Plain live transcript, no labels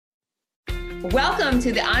Welcome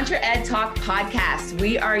to the Entre Ed Talk podcast.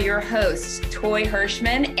 We are your hosts, Toy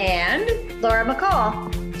Hirschman and Laura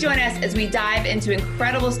McCall. Join us as we dive into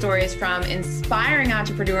incredible stories from inspiring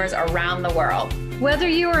entrepreneurs around the world. Whether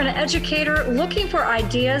you are an educator looking for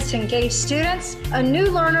ideas to engage students, a new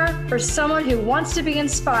learner, or someone who wants to be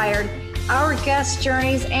inspired, our guest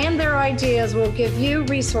journeys and their ideas will give you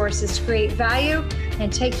resources to create value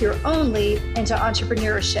and take your own lead into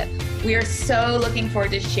entrepreneurship. We are so looking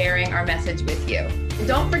forward to sharing our message with you.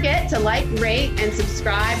 Don't forget to like, rate, and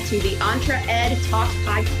subscribe to the Entre Ed Talk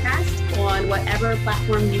podcast on whatever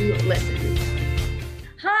platform you listen.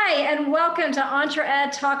 Hi, and welcome to Entre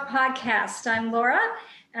Ed Talk podcast. I'm Laura,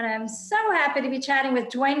 and I'm so happy to be chatting with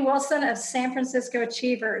Dwayne Wilson of San Francisco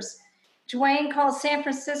Achievers. Dwayne calls San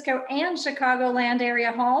Francisco and Chicagoland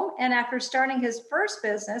area home, and after starting his first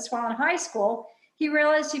business while in high school, he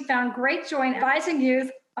realized he found great joy in advising youth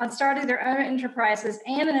on starting their own enterprises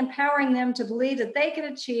and in empowering them to believe that they can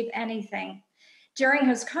achieve anything. During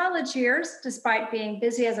his college years, despite being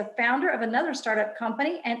busy as a founder of another startup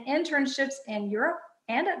company and internships in Europe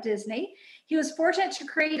and at Disney, he was fortunate to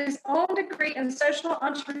create his own degree in social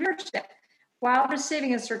entrepreneurship while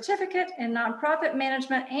receiving a certificate in nonprofit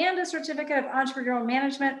management and a certificate of entrepreneurial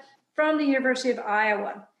management from the University of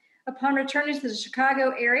Iowa. Upon returning to the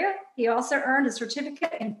Chicago area, he also earned a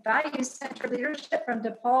certificate in value-centered leadership from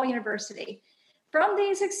DePaul University. From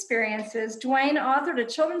these experiences, Dwayne authored a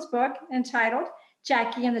children's book entitled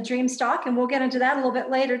Jackie and the Dreamstalk, and we'll get into that a little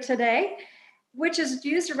bit later today, which is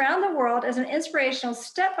used around the world as an inspirational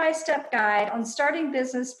step-by-step guide on starting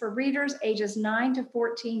business for readers ages 9 to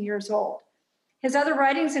 14 years old. His other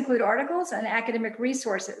writings include articles and academic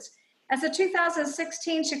resources. As a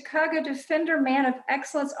 2016 Chicago Defender Man of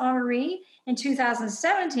Excellence honoree, in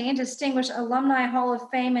 2017 Distinguished Alumni Hall of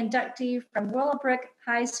Fame inductee from Willowbrook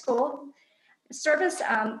High School, service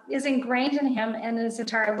is ingrained in him and in his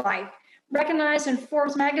entire life. Recognized in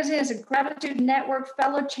Forbes magazine as a Gratitude Network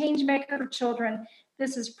Fellow Changemaker for Children,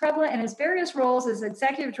 this is prevalent in his various roles as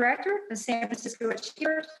Executive Director of San Francisco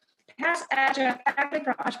Achievers, past adjunct faculty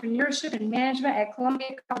for entrepreneurship and management at Columbia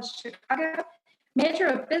College Chicago, manager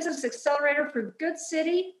of Business Accelerator for Good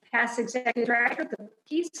City, past executive director of the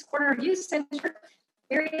Peace Corner Youth Center,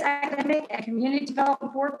 various academic and community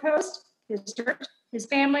development board posts, his church, his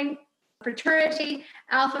family, fraternity,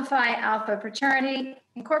 Alpha Phi Alpha Fraternity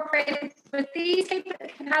Incorporated. With these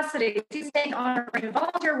capacities, he's taking on a range of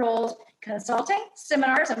volunteer roles, consulting,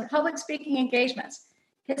 seminars, and public speaking engagements.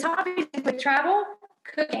 His hobbies include travel,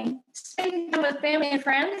 cooking, spending time with family and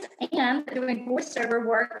friends, and doing voiceover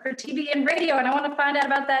work for TV and radio. And I want to find out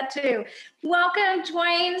about that too. Welcome,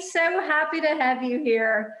 Dwayne. So happy to have you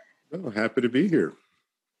here. Oh, happy to be here.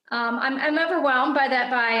 I'm overwhelmed by that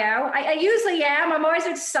bio. I usually am. I'm always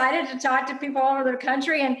excited to talk to people all over the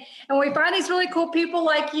country. And we find these really cool people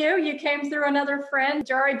like you. You came through another friend,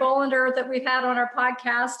 Jari Bolander, that we've had on our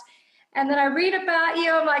podcast. And then I read about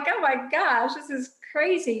you. I'm like, oh my gosh, this is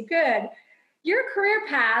crazy good. Your career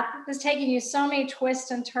path has taken you so many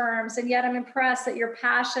twists and turns, and yet I'm impressed that your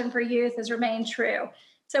passion for youth has remained true.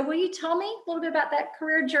 So will you tell me a little bit about that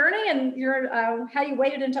career journey and your how you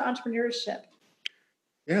waded into entrepreneurship?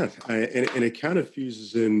 Yeah, and it kind of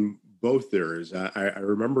fuses in both areas. I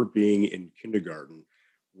remember being in kindergarten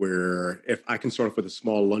where if I can start off with a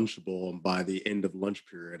small Lunchable, and by the end of lunch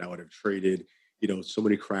period, I would have traded, so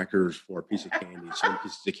many crackers for a piece of candy, so many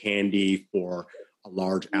pieces of candy for a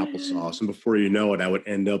large applesauce. And before you know it, I would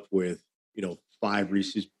end up with, 5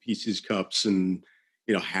 Reese's Pieces cups and,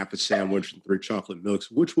 half a sandwich and 3 chocolate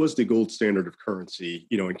milks, which was the gold standard of currency,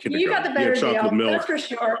 in kindergarten. You got the better chocolate deal, milk, that's for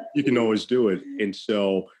sure. You can always do it. And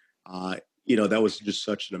so, that was just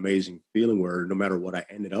such an amazing feeling where no matter what I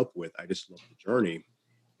ended up with, I just loved the journey.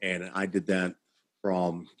 And I did that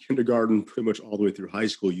from kindergarten pretty much all the way through high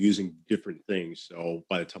school using different things. So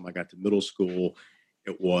by the time I got to middle school,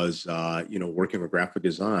 it was, working with graphic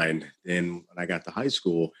design. Then when I got to high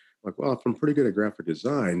school, I'm like, well, if I'm pretty good at graphic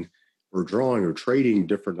design or drawing or trading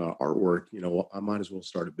different artwork, I might as well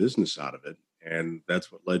start a business out of it. And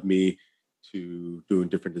that's what led me to doing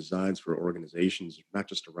different designs for organizations, not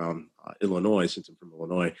just around Illinois, since I'm from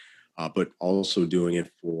Illinois, but also doing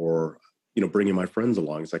it for, bringing my friends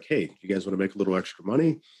along. It's like, hey, you guys want to make a little extra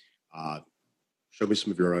money? Show me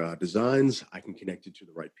some of your designs. I can connect you to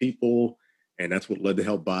the right people. And that's what led to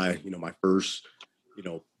help buy, my first,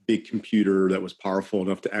 big computer that was powerful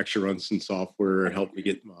enough to actually run some software. It helped me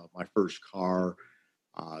get my first car.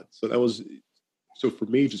 So for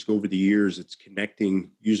me, just over the years, it's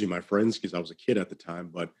connecting, usually my friends, because I was a kid at the time.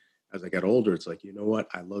 But as I got older, it's like, you know what?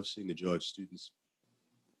 I love seeing the joy of students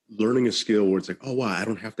learning a skill where it's like, oh, wow, I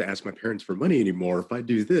don't have to ask my parents for money anymore if I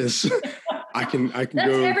do this. I can That's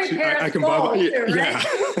go every to, parent's I can goal, buy, too, right? yeah.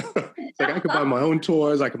 It's like I can buy my own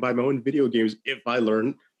toys. I can buy my own video games if I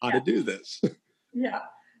learn how to do this. Yeah.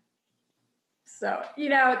 So,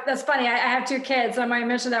 that's funny. I have 2 kids. I might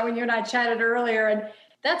mention that when you and I chatted earlier, and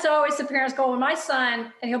that's always the parents' goal. When my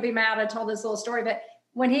son, and he'll be mad I told this little story, but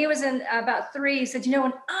when he was in about 3, he said,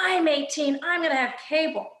 when I'm 18, I'm going to have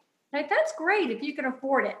cable. Like, that's great if you can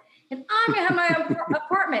afford it. And I'm going to have my own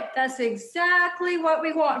apartment. That's exactly what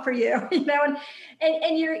we want for you,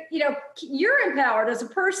 and you're empowered as a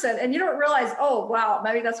person, and you don't realize, oh, wow,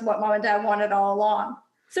 maybe that's what mom and dad wanted all along.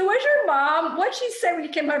 So what'd your mom, what'd she say when you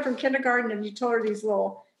came home from kindergarten and you told her these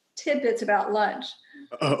little tidbits about lunch?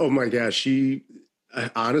 Oh my gosh.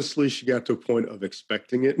 Honestly, she got to a point of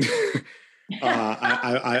expecting it.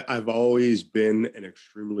 I've always been an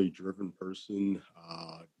extremely driven person,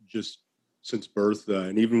 just since birth.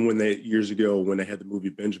 And even years ago, when they had the movie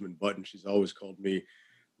Benjamin Button, she's always called me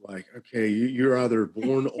like, okay, you're either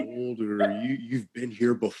born old or you've been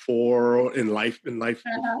here before in life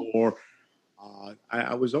before.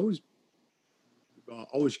 I was always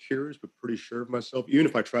curious, but pretty sure of myself, even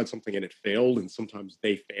if I tried something and it failed, and sometimes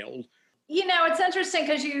they failed. It's interesting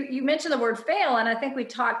because you mentioned the word fail, and I think we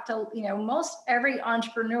talked to, most every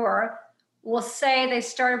entrepreneur will say they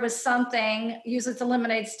started with something, usually it's a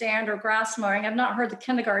lemonade stand or grass mowing. I've not heard the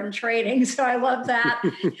kindergarten trading, so I love that.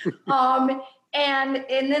 And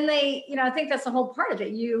then they, I think that's the whole part of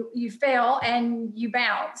it. You fail and you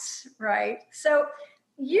bounce, right? So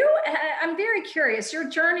I'm very curious. Your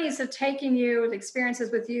journeys have taken you, the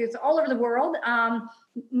experiences with youth all over the world. A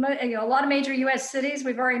lot of major U.S. cities.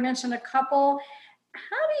 We've already mentioned a couple.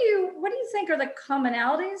 What do you think are the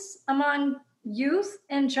commonalities among youth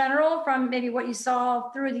in general from maybe what you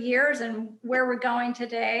saw through the years and where we're going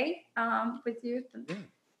today with youth?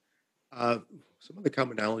 Some of the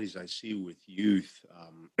commonalities I see with youth,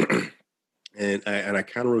 and I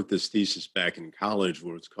kind of wrote this thesis back in college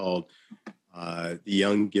where it's called The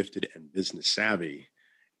Young, Gifted, and Business Savvy.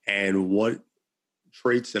 And what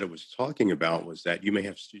traits that it was talking about was that you may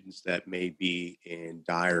have students that may be in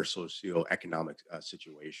dire socioeconomic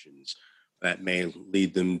situations that may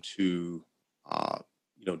lead them to,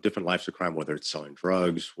 different lives of crime, whether it's selling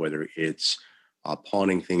drugs, whether it's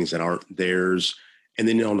pawning things that aren't theirs. And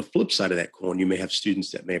then on the flip side of that coin, you may have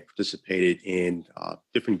students that may have participated in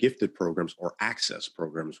different gifted programs or access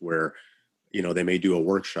programs where, they may do a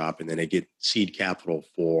workshop and then they get seed capital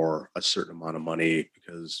for a certain amount of money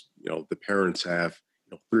because, the parents have,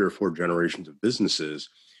 3 or 4 generations of businesses.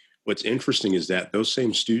 What's interesting is that those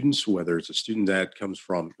same students, whether it's a student that comes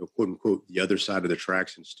from, quote unquote, the other side of the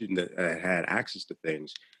tracks and a student that had access to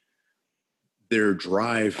things, their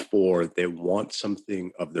drive they want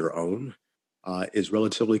something of their own is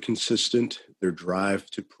relatively consistent. Their drive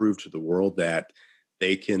to prove to the world that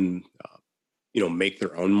they can, make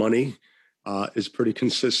their own money is pretty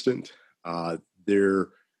consistent. Their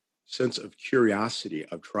sense of curiosity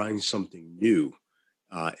of trying something new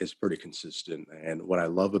is pretty consistent. And what I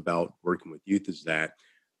love about working with youth is that,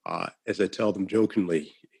 as I tell them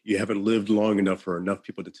jokingly, you haven't lived long enough for enough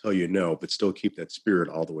people to tell you no, but still keep that spirit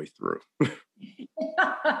all the way through.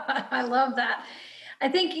 I love that. I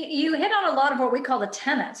think you hit on a lot of what we call the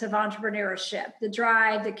tenets of entrepreneurship: the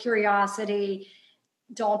drive, the curiosity,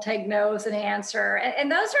 don't take no as an answer.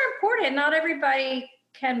 And those are important. Not everybody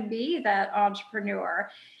can be that entrepreneur.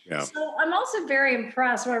 Yeah. So I'm also very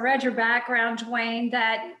impressed when I read your background, Dwayne,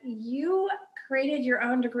 that you created your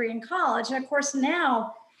own degree in college. And of course,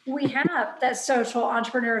 now we have that social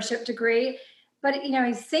entrepreneurship degree. But,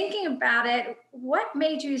 thinking about it, what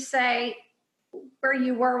made you say where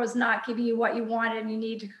you were was not giving you what you wanted and you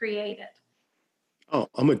need to create it? Oh,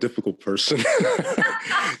 I'm a difficult person.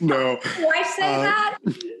 No. Why say that?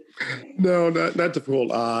 No, not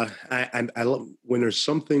difficult. I love when there's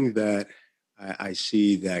something that I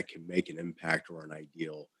see that can make an impact or an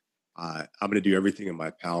ideal. I'm going to do everything in my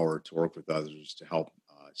power to work with others to help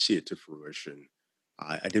see it to fruition.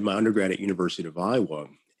 I did my undergrad at University of Iowa,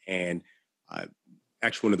 and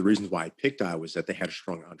actually one of the reasons why I picked Iowa was that they had a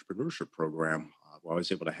strong entrepreneurship program. Where I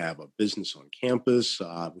was able to have a business on campus.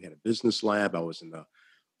 We had a business lab. I was in the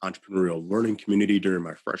entrepreneurial learning community during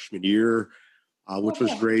my freshman year, which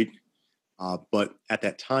was great. But at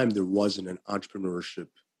that time, there wasn't an entrepreneurship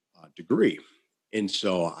degree. And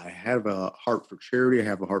so I have a heart for charity. I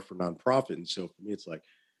have a heart for nonprofit. And so for me, it's like,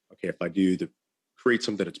 okay, if I create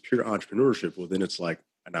something that's pure entrepreneurship, well, then it's like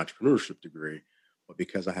an entrepreneurship degree. But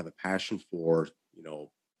because I have a passion for,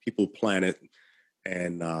 people, planet,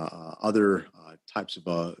 and other types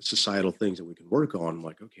of societal things that we can work on, I'm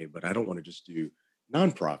like, okay, but I don't want to just do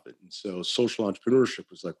nonprofit. And so social entrepreneurship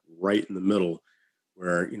was like right in the middle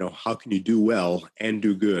where, how can you do well and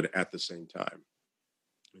do good at the same time?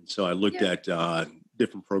 And so I looked at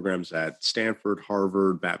different programs at Stanford,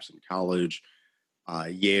 Harvard, Babson College,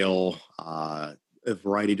 Yale, a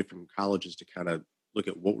variety of different colleges to kind of look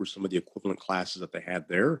at what were some of the equivalent classes that they had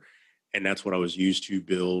there. And that's what I was used to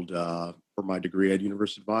build for my degree at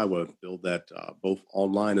University of Iowa, build that both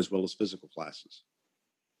online as well as physical classes.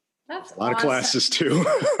 That's a lot of classes too.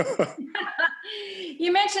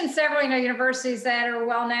 You mentioned several, universities that are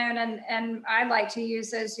well known, and I like to use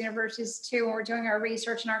those universities too when we're doing our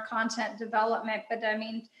research and our content development. But I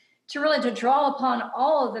mean, to draw upon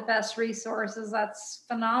all of the best resources, that's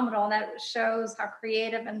phenomenal. And that shows how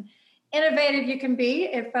creative and innovative you can be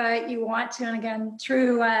if you want to. And again,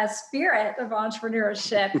 true spirit of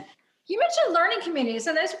entrepreneurship. You mentioned learning communities,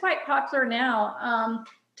 and those are quite popular now.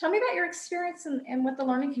 Tell me about your experience and with the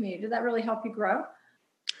learning community. Did that really help you grow?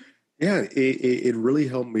 Yeah, it really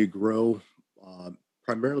helped me grow,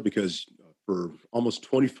 primarily because for almost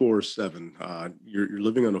 24/7, you're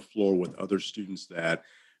living on a floor with other students that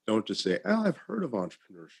don't just say, "Oh, I've heard of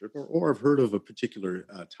entrepreneurship," or "I've heard of a particular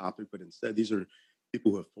topic," but instead these are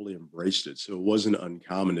people who have fully embraced it. So it wasn't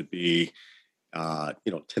uncommon to be,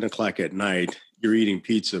 10 o'clock at night, you're eating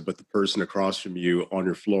pizza, but the person across from you on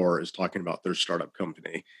your floor is talking about their startup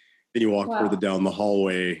company. Then you walk further down the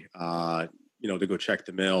hallway, to go check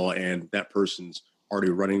the mail, and that person's already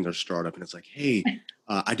running their startup. And it's like, hey,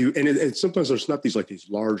 I do. And sometimes there's not these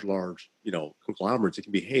large, conglomerates. It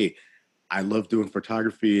can be, hey, I love doing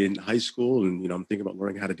photography in high school, and, I'm thinking about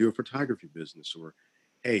learning how to do a photography business. Or,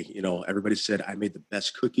 hey, everybody said I made the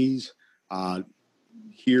best cookies.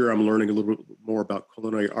 Here I'm learning a little bit more about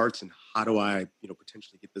culinary arts and how do I,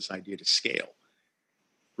 potentially get this idea to scale.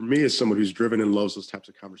 For me, as someone who's driven and loves those types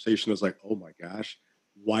of conversations, I was like, oh my gosh,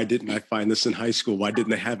 why didn't I find this in high school? Why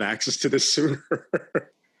didn't I have access to this sooner?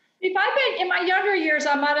 If I'd been in my younger years,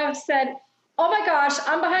 I might have said, oh my gosh,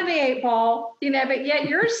 I'm behind the 8 ball, but yet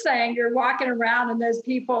you're saying you're walking around and those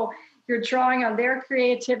people, you're drawing on their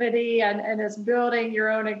creativity and it's building your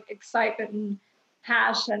own excitement and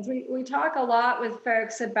passions. We talk a lot with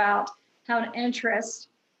folks about how an interest,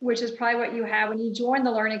 which is probably what you have when you join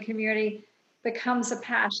the learning community, becomes a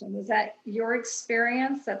passion. Is that your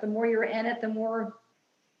experience, that the more you're in it, the more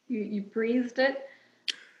you breathed it?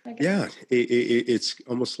 Yeah, it's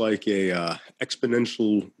almost like a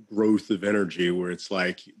exponential growth of energy where it's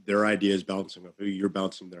like their ideas bouncing off you, you're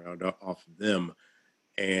bouncing off of them.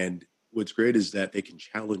 And what's great is that they can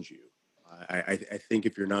challenge you. I think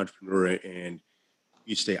if you're an entrepreneur and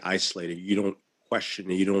you stay isolated, you don't question,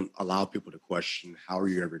 you don't allow people to question, how are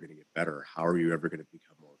you ever going to get better? How are you ever going to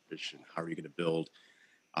become more efficient? How are you going to build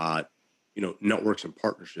networks and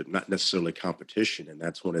partnership, not necessarily competition? And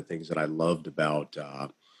that's one of the things that I loved about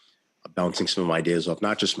bouncing some of my ideas off,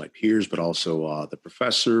 not just my peers, but also the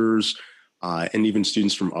professors and even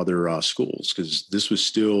students from other schools, because this was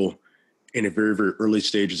still in a very, very early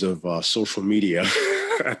stages of social media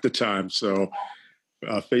at the time. So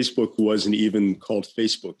Facebook wasn't even called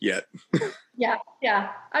Facebook yet. Yeah.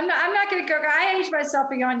 I'm not going to go. I aged myself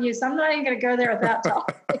beyond you, so I'm not even going to go there at that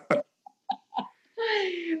topic.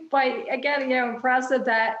 But again, impressive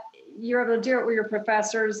that you're able to do it. Were your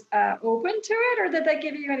professors open to it, or did they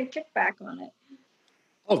give you any kickback on it?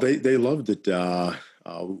 Oh, they loved it.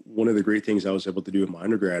 One of the great things I was able to do in my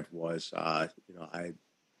undergrad was, I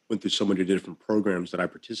went through so many different programs that I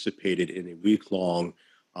participated in a week-long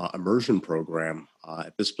immersion program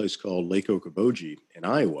at this place called Lake Okoboji in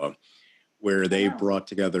Iowa, where they brought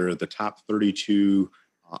together the top 32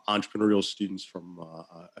 entrepreneurial students from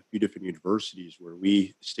a few different universities, where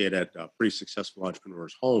we stayed at pretty successful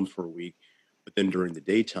entrepreneurs' homes for a week. But then during the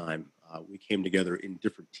daytime, we came together in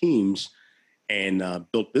different teams and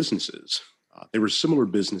built businesses. They were similar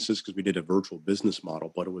businesses because we did a virtual business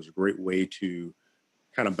model, but it was a great way to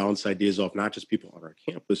kind of bounce ideas off not just people on our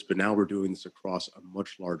campus, but now we're doing this across a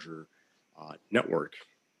much larger network.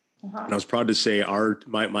 And I was proud to say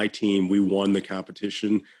my team, we won the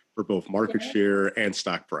competition for both market share and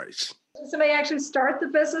stock price. Did somebody actually start the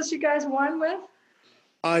business you guys won with?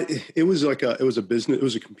 It was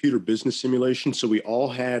a computer business simulation. So we all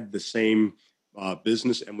had the same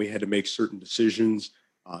business, and we had to make certain decisions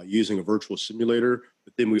using a virtual simulator.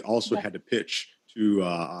 But then we also had to pitch to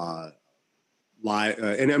live.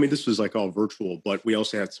 And I mean, this was like all virtual, but we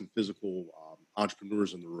also had some physical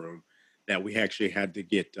entrepreneurs in the room that we actually had to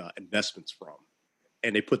get investments from.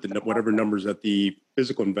 And they put whatever numbers that the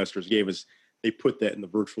physical investors gave us, they put that in the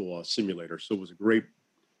virtual simulator. So it was a great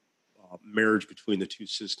marriage between the two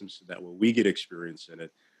systems, so that way we get experience in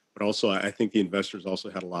it. But also, I think the investors also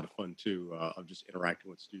had a lot of fun too, of just interacting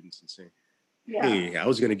with students and saying, hey, I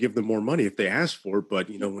was going to give them more money if they asked for it, but,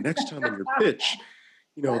 next time on your pitch,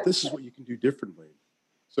 this is what you can do differently.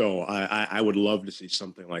 So I would love to see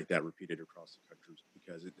something like that repeated across the country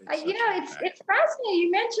because it's fascinating.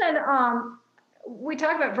 You mentioned we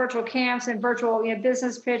talk about virtual camps and virtual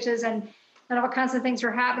business pitches and all kinds of things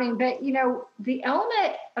are happening. But the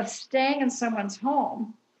element of staying in someone's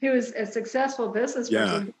home who is a successful business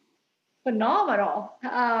person, phenomenal,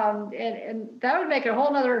 and that would make it a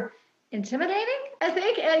whole nother intimidating, I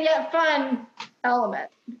think, and yet fun element.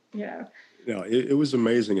 It was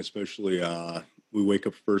amazing, especially. We wake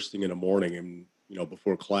up first thing in the morning and,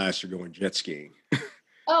 before class, you're going jet skiing.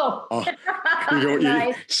 Oh,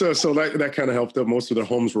 nice. So that kind of helped out. Most of their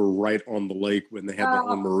homes were right on the lake when they had their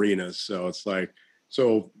own marinas. So it's like,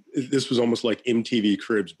 this was almost like MTV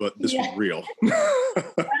Cribs, but this was real.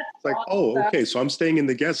 It's like, okay. So I'm staying in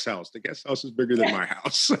the guest house. The guest house is bigger than my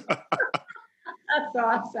house. That's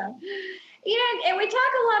awesome. And we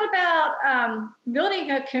talk a lot about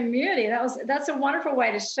building a community. That's a wonderful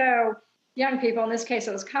way to show young people, in this case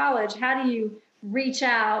it was college, how do you reach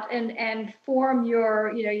out and form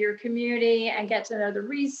your community and get to know the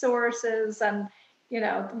resources and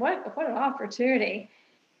what an opportunity.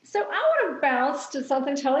 So I want to bounce to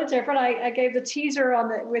something totally different. I gave the teaser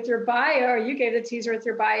with your bio, or you gave the teaser with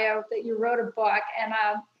your bio that you wrote a book, and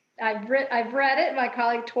I've read it. My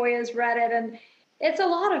colleague Toy has read it, and it's a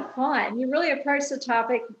lot of fun. You really approach the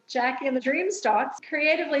topic, Jackie and the Dreamstalks,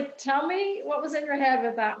 creatively. Tell me what was in your head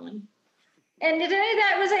with that one. And was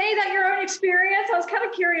any of that your own experience? I was kind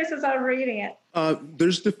of curious as I was reading it.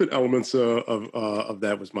 There's different elements of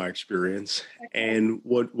that was my experience. Okay. And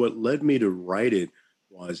what led me to write it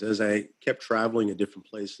was as I kept traveling in different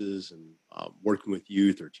places and working with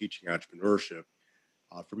youth or teaching entrepreneurship,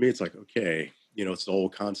 for me, it's like, okay, it's the whole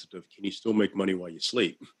concept of can you still make money while you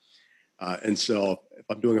sleep? And so if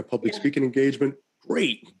I'm doing a public speaking engagement,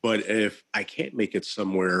 great. But if I can't make it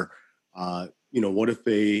somewhere, what if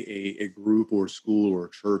a group or a school or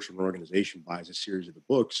a church or an organization buys a series of the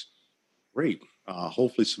books? Great.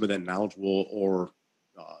 Hopefully some of that knowledge will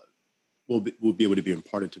be able to be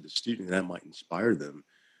imparted to the student, and that might inspire them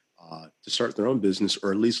to start their own business,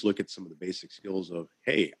 or at least look at some of the basic skills of,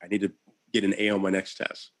 hey, I need to get an A on my next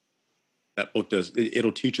test. That book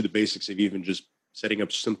it'll teach you the basics of even just setting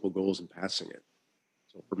up simple goals and passing it.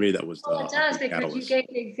 So for me, that was it does, because catalyst. You gave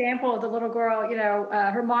the example of the little girl,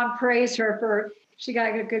 her mom praised her she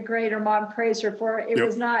got a good grade. Her mom praised her for it. It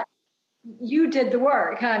was not, you did the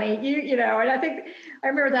work, honey. And I think I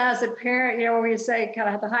remember that as a parent, when we say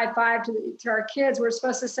kind of the high five to our kids, we're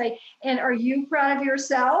supposed to say, and are you proud of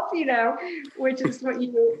yourself? Which is what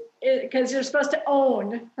because you're supposed to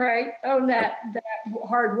own, right? Own that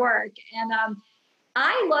hard work. And,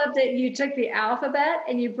 I love that you took the alphabet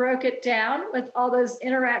and you broke it down with all those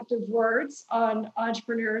interactive words on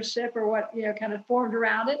entrepreneurship, or what, kind of formed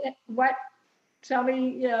around it. Tell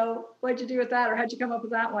me, what'd you do with that, or how'd you come up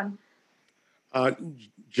with that one?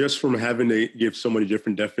 Just from having to give so many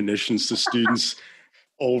different definitions to students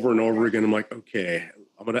over and over again, I'm like, okay,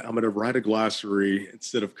 I'm gonna write a glossary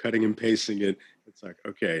instead of cutting and pasting it. It's like,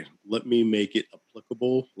 okay, let me make it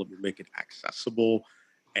applicable, let me make it accessible,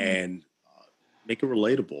 and make it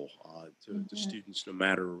relatable to students, no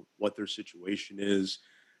matter what their situation is,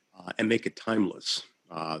 and make it timeless.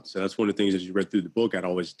 So that's one of the things, as you read through the book, I'd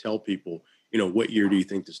always tell people, what year do you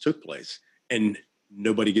think this took place? And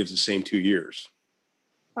nobody gives the same 2 years.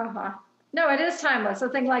 No, it is timeless. I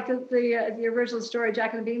think like the original story,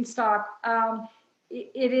 Jack and the Beanstalk,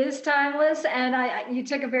 it is timeless. And you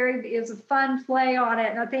took it was a fun play on it.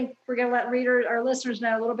 And I think we're going to let our listeners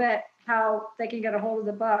know a little bit how they can get a hold of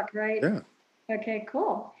the book, right? Yeah. Okay,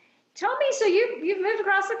 cool. Tell me, so you've moved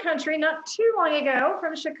across the country not too long ago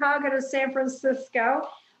from Chicago to San Francisco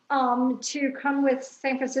to come with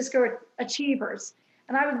San Francisco Achievers.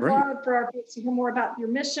 And I would love for our folks to hear more about your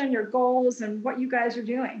mission, your goals, and what you guys are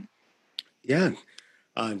doing. Yeah,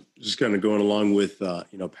 just kind of going along with,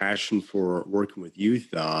 passion for working with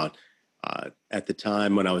youth. At the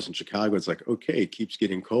time when I was in Chicago, it's like, okay, it keeps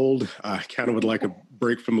getting cold. I kind of would like a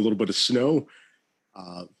break from a little bit of snow.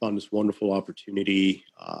 Found this wonderful opportunity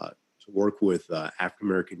to work with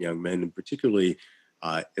African-American young men, and particularly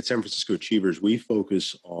at San Francisco Achievers, we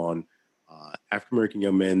focus on African-American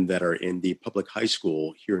young men that are in the public high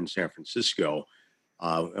school here in San Francisco.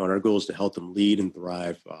 And our goal is to help them lead and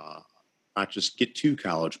thrive, not just get to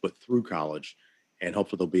college, but through college, and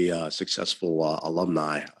hopefully they'll be successful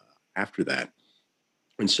alumni after that.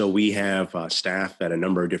 And so we have staff at a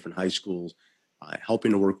number of different high schools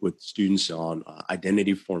helping to work with students on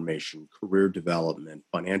identity formation, career development,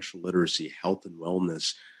 financial literacy, health and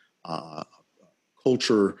wellness,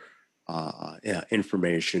 culture,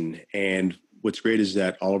 information. And what's great is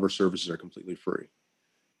that all of our services are completely free.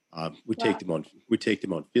 We take them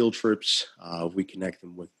on field trips. We connect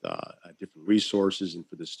them with different resources. And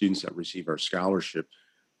for the students that receive our scholarship,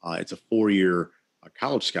 it's a 4-year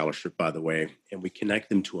college scholarship, by the way, and we connect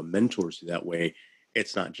them to a mentor. So that way,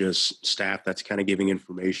 it's not just staff that's kind of giving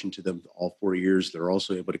information to them all 4 years. They're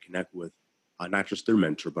also able to connect with not just their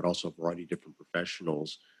mentor, but also a variety of different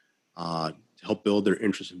professionals to help build their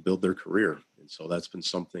interest and build their career. And so that's been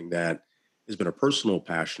something that has been a personal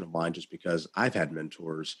passion of mine, just because I've had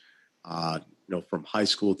mentors, from high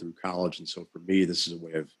school through college. And so for me, this is a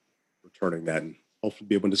way of returning that and hopefully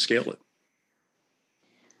be able to scale it.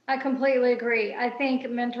 I completely agree. I think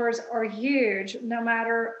mentors are huge, no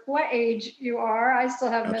matter what age you are. I still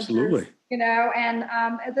have Absolutely. mentors, and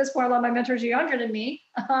at this point, a lot of my mentors are younger than me.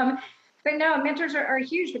 But no, mentors are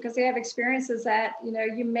huge because they have experiences that,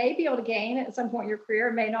 you may be able to gain at some point in your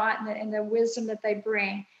career, may not, and the wisdom that they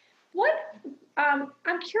bring.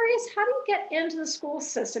 I'm curious, how do you get into the school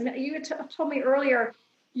system? You told me earlier,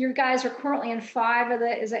 you guys are currently in 5 of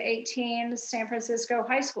the 18 San Francisco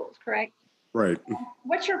high schools, correct? Right.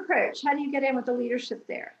 What's your approach? How do you get in with the leadership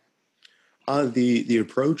there? The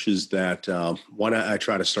approach is that one, I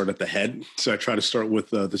try to start at the head. So I try to start with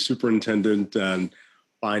the superintendent and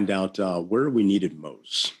find out where we needed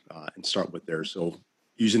most and start with there. So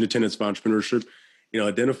using the tenets of entrepreneurship,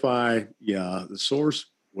 identify the source,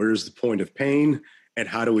 where's the point of pain, and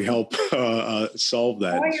how do we help solve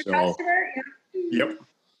that? Your customer? Yeah. Yep.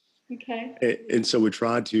 Okay. And so we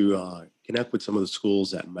try to connect with some of the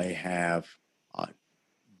schools that may have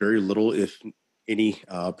very little, if any,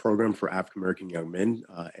 program for African-American young men.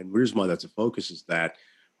 And the reason why that's a focus is that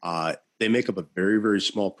they make up a very, very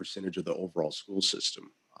small percentage of the overall school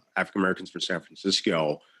system. African-Americans for San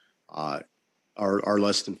Francisco are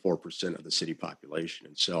less than 4% of the city population.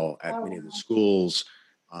 And so at many of the schools,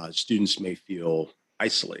 students may feel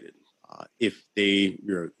isolated. If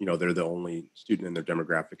they're the only student in their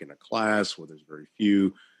demographic in a class where there's very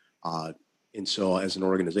few. And so as an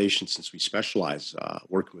organization, since we specialize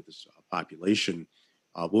working with this population,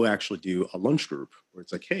 we'll actually do a lunch group where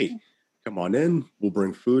it's like, hey, come on in, we'll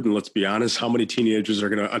bring food. And let's be honest, how many teenagers are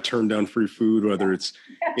going to turn down free food, whether it's,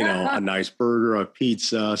 a nice burger, a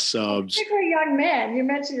pizza, subs. Particularly young men. You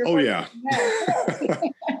mentioned your yeah.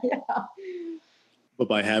 Yeah. But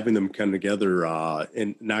by having them come together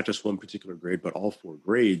in not just one particular grade, but all 4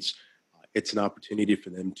 grades, it's an opportunity for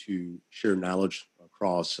them to share knowledge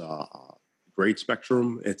across grade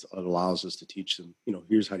spectrum. It allows us to teach them,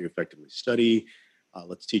 here's how you effectively study.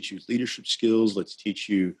 Let's teach you leadership skills. Let's teach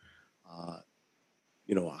you,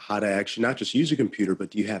 how to actually not just use a computer, but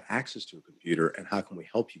do you have access to a computer, and how can we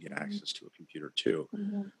help you get access to a computer too?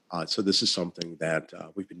 Mm-hmm. So this is something that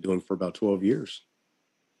we've been doing for about 12 years.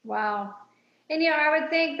 Wow. And, I would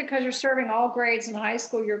think because you're serving all grades in high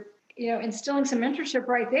school, you're, instilling some mentorship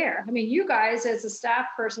right there. I mean, you guys as the staff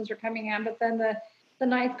persons are coming in, but then the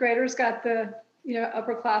ninth graders got the,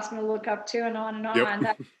 upperclassmen to look up to and on and on.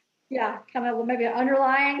 Yep. That, kind of maybe an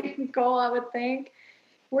underlying goal, I would think.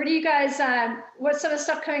 Where do you guys, what's some of the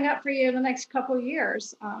stuff coming up for you in the next couple of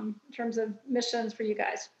years in terms of missions for you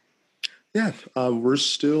guys? Yeah, we're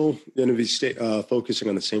still going to be focusing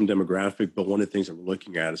on the same demographic, but one of the things that we're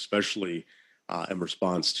looking at, especially in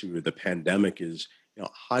response to the pandemic, is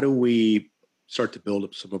how do we start to build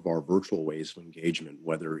up some of our virtual ways of engagement,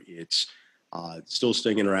 whether it's still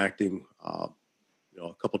staying interacting, a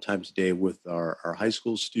couple times a day with our high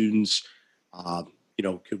school students.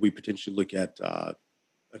 Could we potentially look at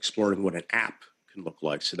exploring what an app can look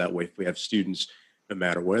like? So that way, if we have students, no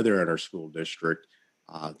matter where they're in our school district,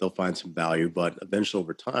 they'll find some value, but eventually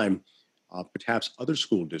over time, perhaps other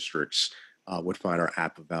school districts would find our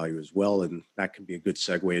app of value as well. And that can be a good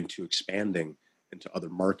segue into expanding into other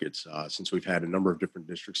markets. Since we've had a number of different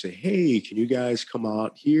districts say, hey, can you guys come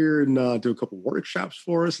out here and do a couple workshops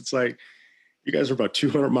for us? It's like, you guys are about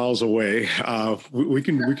 200 miles away. We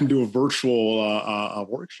can do a virtual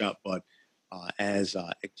workshop, but as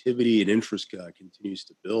activity and interest continues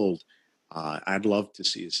to build, I'd love to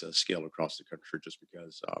see us scale across the country, just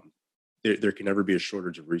because there can never be a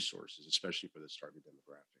shortage of resources, especially for this target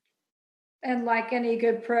demographic. And like any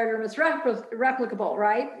good program, it's replicable,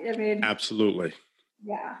 right? I mean, absolutely.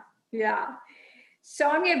 Yeah. So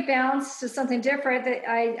I'm going to bounce to something different that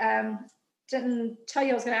I didn't tell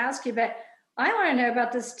you I was going to ask you, but I want to know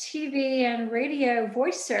about this TV and radio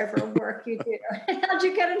voiceover work you do. How'd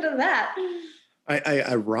you get into that? I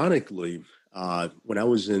ironically, when I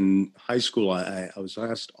was in high school, I was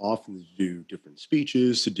asked often to do different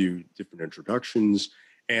speeches, to do different introductions.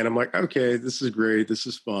 And I'm like, okay, this is great. This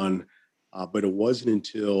is fun. But it wasn't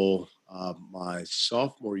until my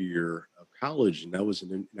sophomore year of college, and that was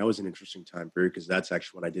an interesting time period because that's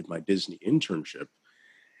actually when I did my Disney internship.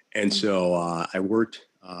 And so I worked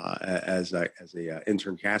as a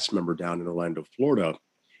intern cast member down in Orlando, Florida.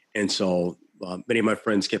 And so many of my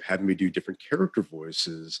friends kept having me do different character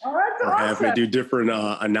voices or have me do different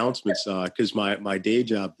announcements because my day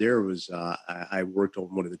job there was I worked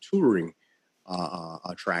on one of the touring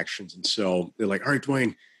attractions. And so they're like, all right,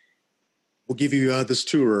 Dwayne, we'll give you this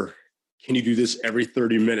tour. Can you do this every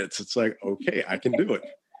 30 minutes? It's like, okay, I can do it.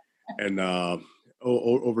 And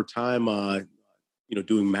over time,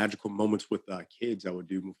 doing magical moments with kids, I would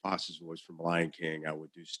do Mufasa's voice from Lion King. I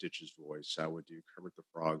would do Stitch's voice. I would do Kermit the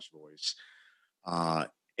Frog's voice.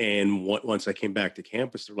 And once I came back to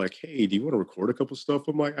campus, they're like, hey, do you want to record a couple stuff?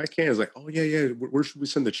 I'm like, I can. It's like, oh, yeah. Where should we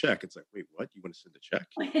send the check? It's like, wait, what? You want to send the check?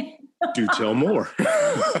 Do tell more.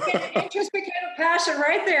 It just became a passion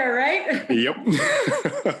right there, right? Yep.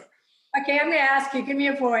 Okay, I'm going to ask you, give me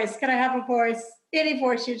a voice. Can I have a voice? Any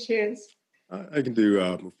voice you choose. I can do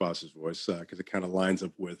Mufasa's voice because it kind of lines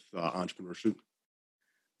up with entrepreneurship.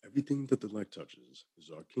 Everything that the light touches is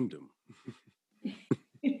our kingdom.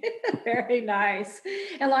 Very nice.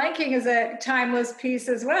 And Lion King is a timeless piece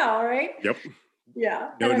as well, right? Yep.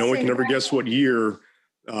 Yeah. No one can ever guess what year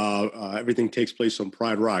everything takes place on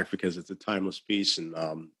Pride Rock because it's a timeless piece. And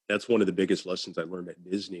that's one of the biggest lessons I learned at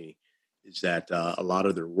Disney is that a lot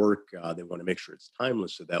of their work, they want to make sure it's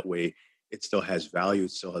timeless. So that way it still has value.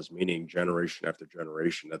 It still has meaning generation after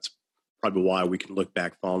generation. That's probably why we can look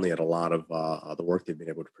back fondly at a lot of the work they've been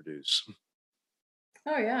able to produce.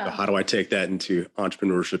 Oh, yeah. So how do I take that into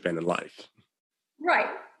entrepreneurship and in life? Right.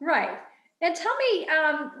 And tell me,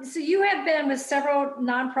 so you have been with several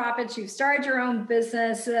nonprofits. You've started your own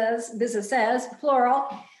businesses, plural.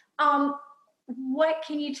 What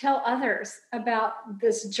can you tell others about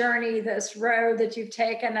this journey, this road that you've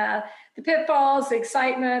taken, the pitfalls, the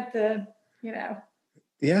excitement,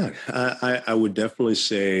 Yeah, I would definitely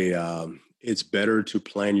say it's better to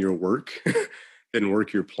plan your work than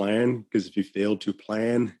work your plan, because if you fail to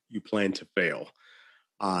plan, you plan to fail.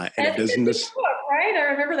 And it doesn't right?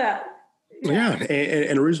 I remember that. Yeah,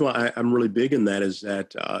 and the reason why I'm really big in that is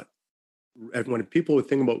that when people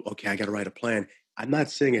think about, okay, I got to write a plan, I'm not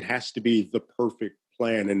saying it has to be the perfect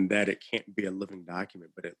plan and that it can't be a living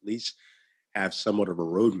document, but at least have somewhat of a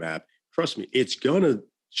roadmap. Trust me, it's going to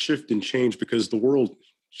shift and change because the world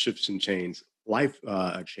shifts and changes, life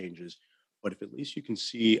changes. But if at least you can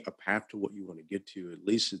see a path to what you want to get to, at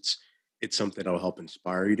least it's something that will help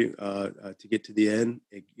inspire you to get to the end.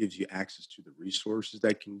 It gives you access to the resources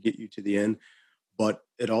that can get you to the end. But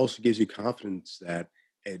it also gives you confidence that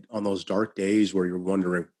on those dark days where you're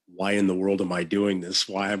wondering, why in the world am I doing this?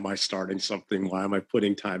 Why am I starting something? Why am I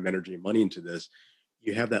putting time, energy, and money into this?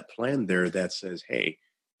 You have that plan there that says, hey,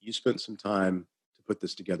 you spent some time to put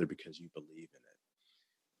this together because you believe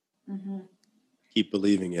in it. Mm-hmm. Keep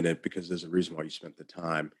believing in it because there's a reason why you spent the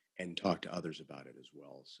time, and talk to others about it as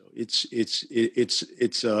well. So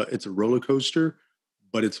it's a roller coaster,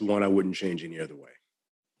 but it's one I wouldn't change any other way.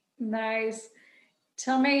 Nice.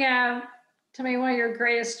 Tell me one of your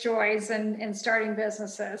greatest joys in starting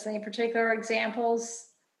businesses. Any particular examples?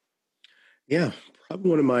 Yeah, probably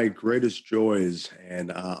one of my greatest joys,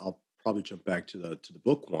 and I'll probably jump back to the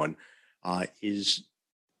book one, is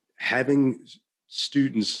having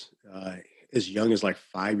students as young as like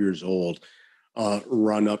 5 years old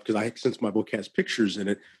run up, because since my book has pictures in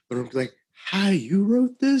it, but I'm like, hi, you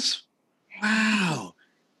wrote this? Wow.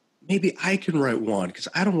 Maybe I can write one, because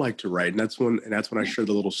I don't like to write. And that's when I shared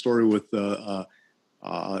the little story with the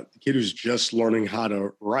kid who's just learning how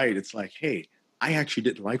to write. It's like, hey, I actually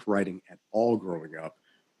didn't like writing at all growing up,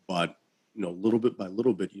 but little bit by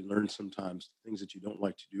little bit, you learn sometimes things that you don't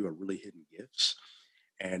like to do are really hidden gifts.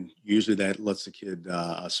 And usually that lets the kid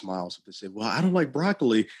smile. So if they say, well, I don't like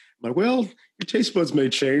broccoli, I'm like, well, your taste buds may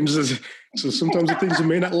change. So sometimes the things you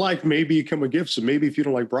may not like may become a gift. So maybe if you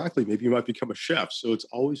don't like broccoli, maybe you might become a chef. So it's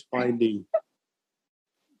always finding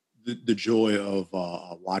the joy of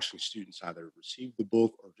watching students either receive the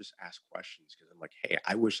book or just ask questions. Because I'm like, hey,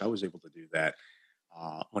 I wish I was able to do that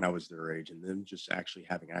when I was their age. And then just actually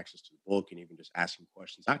having access to the book and even just asking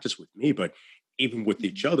questions, not just with me, but even with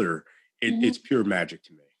each other. It's pure magic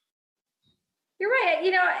to me. You're right.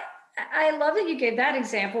 I love that you gave that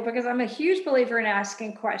example, because I'm a huge believer in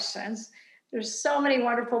asking questions. There's so many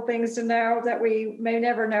wonderful things to know that we may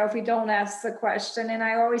never know if we don't ask the question. And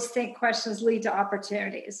I always think questions lead to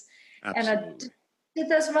opportunities. Absolutely. And did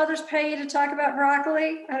those mothers pay you to talk about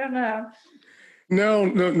broccoli? I don't know. No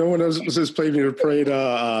one has played me or prayed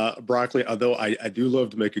broccoli. Although I do love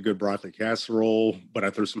to make a good broccoli casserole, but I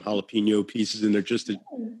throw some jalapeno pieces in there just to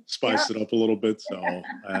spice it up a little bit. So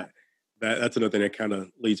that's another thing that kind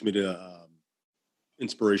of leads me to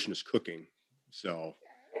inspiration is cooking. So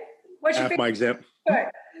What's your half my example.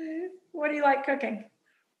 What do you like cooking?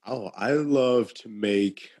 Oh, I love to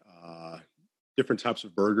make different types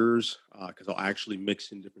of burgers because I'll actually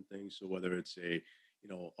mix in different things. So whether it's a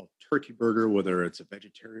turkey burger, whether it's a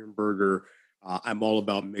vegetarian burger, I'm all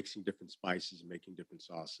about mixing different spices and making different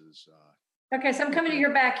sauces. Okay, so I'm coming to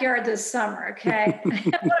your backyard this summer. Okay,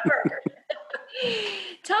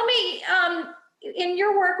 tell me, in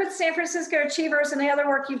your work with San Francisco Achievers and the other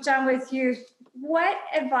work you've done with youth, what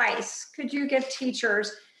advice could you give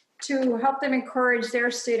teachers to help them encourage their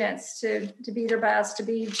students to be their best, to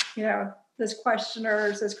be, as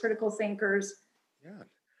questioners, as critical thinkers?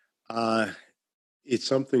 Yeah. It's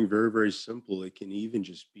something very, very simple. It can even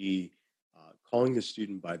just be calling the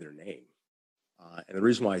student by their name. And the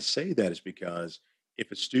reason why I say that is because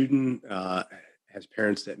if a student has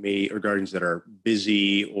parents or guardians that are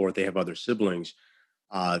busy or they have other siblings,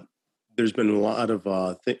 there's been a lot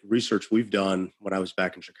of research we've done when I was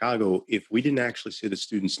back in Chicago. If we didn't actually say the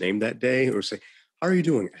student's name that day or say, how are you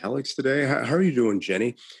doing, Alex, today? How are you doing,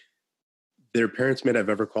 Jenny? Their parents may not have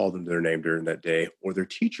ever called them their name during that day, or their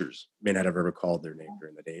teachers may not have ever called their name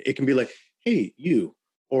during the day. It can be like, hey, you,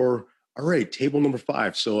 or all right, table number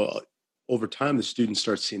 5. So over time, the students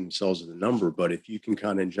start seeing themselves as a number. But if you can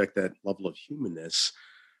kind of inject that level of humanness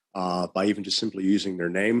by even just simply using their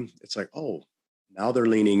name, it's like, oh, now they're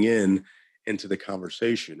leaning into the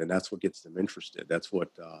conversation, and that's what gets them interested. That's what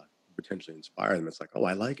potentially inspire them. It's like, oh,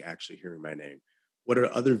 I like actually hearing my name. What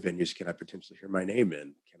are other venues can I potentially hear my name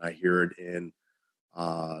in? Can I hear it in,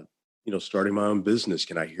 starting my own business?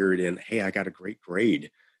 Can I hear it in, hey, I got a great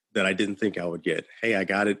grade that I didn't think I would get. Hey, I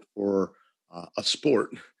got it for a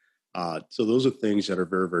sport. So those are things that are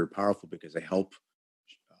very, very powerful because they help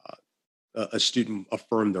a student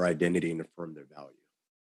affirm their identity and affirm their value.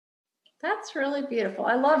 That's really beautiful.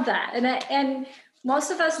 I love that. And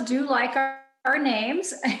most of us do like our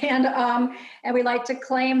names and we like to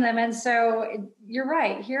claim them. And so you're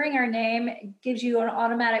right. Hearing our name gives you an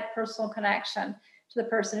automatic personal connection to the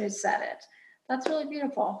person who said it. That's really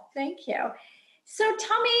beautiful. Thank you. So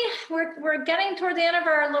tell me, we're getting toward the end of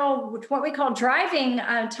our little, what we call driving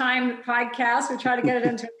time podcast. We try to get it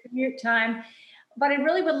into commute time, but I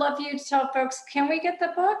really would love you to tell folks, can we get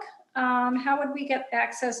the book? How would we get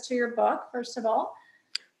access to your book, first of all?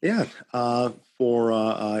 Yeah, for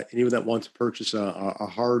anyone that wants to purchase a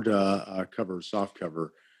hard cover, soft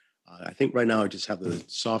cover, I think right now I just have the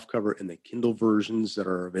soft cover and the Kindle versions that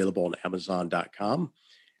are available on Amazon.com.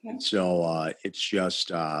 Okay. And so it's just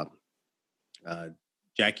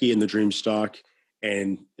Jackie and the Dreamstalk,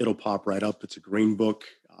 and it'll pop right up. It's a green book.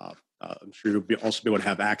 I'm sure you'll also be able to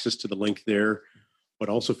have access to the link there. But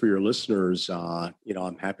also for your listeners,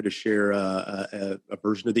 I'm happy to share a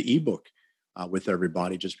version of the ebook with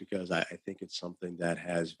everybody, just because I think it's something that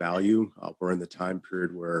has value. We're in the time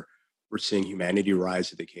period where we're seeing humanity rise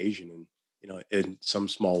to the occasion, and in some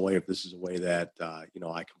small way, if this is a way that I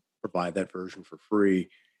can provide that version for free,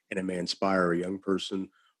 and it may inspire a young person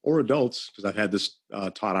or adults, because I've had this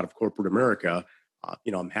taught out of corporate America.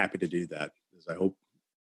 I'm happy to do that, because I hope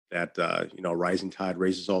that rising tide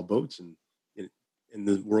raises all boats, and in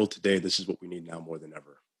the world today, this is what we need now more than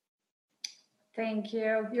ever. Thank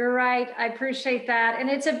you. You're right. I appreciate that. And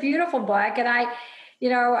it's a beautiful book. And I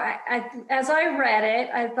as I read it,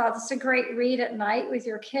 I thought it's a great read at night with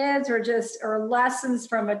your kids, or lessons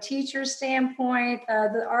from a teacher's standpoint.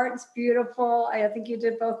 The art's beautiful. I think you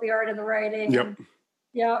did both the art and the writing. Yep.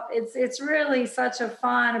 Yeah, it's really such a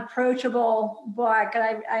fun, approachable book.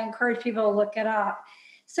 And I encourage people to look it up.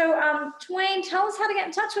 So, Dwayne, tell us how to get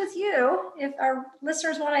in touch with you if our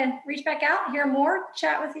listeners want to reach back out, hear more,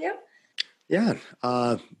 chat with you. Yeah,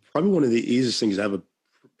 probably one of the easiest things. I have a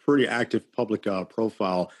pretty active public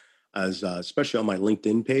profile, as especially on my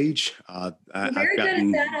LinkedIn page. You're very good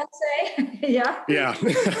at that, I'll say. Yeah. Yeah.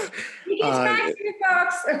 You get back to you,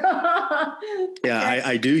 folks. Yeah, okay.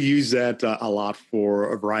 I do use that a lot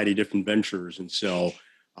for a variety of different ventures, and so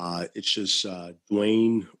it's just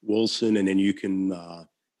Dwayne Wilson, and then you can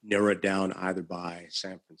narrow it down either by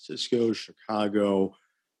San Francisco, Chicago.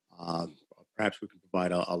 Perhaps we can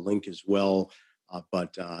provide a link as well.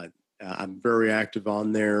 But I'm very active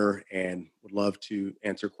on there and would love to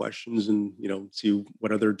answer questions and, see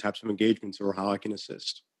what other types of engagements or how I can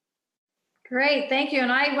assist. Great. Thank you.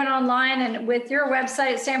 And I went online and with your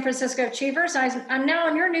website, San Francisco Achievers, I'm now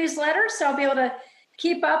on your newsletter, so I'll be able to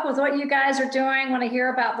keep up with what you guys are doing. Want to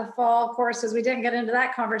hear about the fall courses. We didn't get into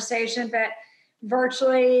that conversation, but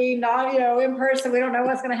virtually, not, in person, we don't know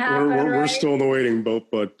what's going to happen. We're still in the waiting boat,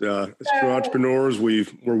 but as true entrepreneurs, we're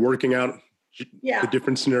working out the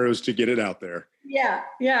different scenarios to get it out there.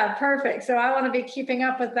 Yeah, perfect. So I want to be keeping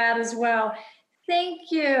up with that as well.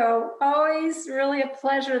 Thank you. Always really a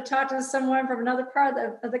pleasure to talk to someone from another part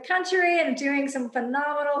of the country and doing some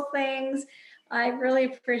phenomenal things. I really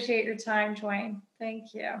appreciate your time, Dwayne.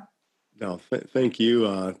 Thank you. No, thank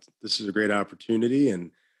you. This is a great opportunity,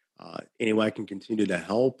 and any way I can continue to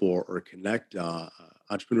help or connect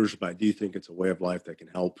entrepreneurship, I do think it's a way of life that can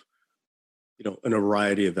help, in a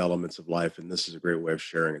variety of elements of life. And this is a great way of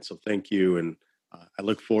sharing it. So thank you. And I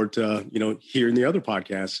look forward to, hearing the other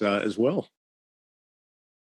podcasts as well.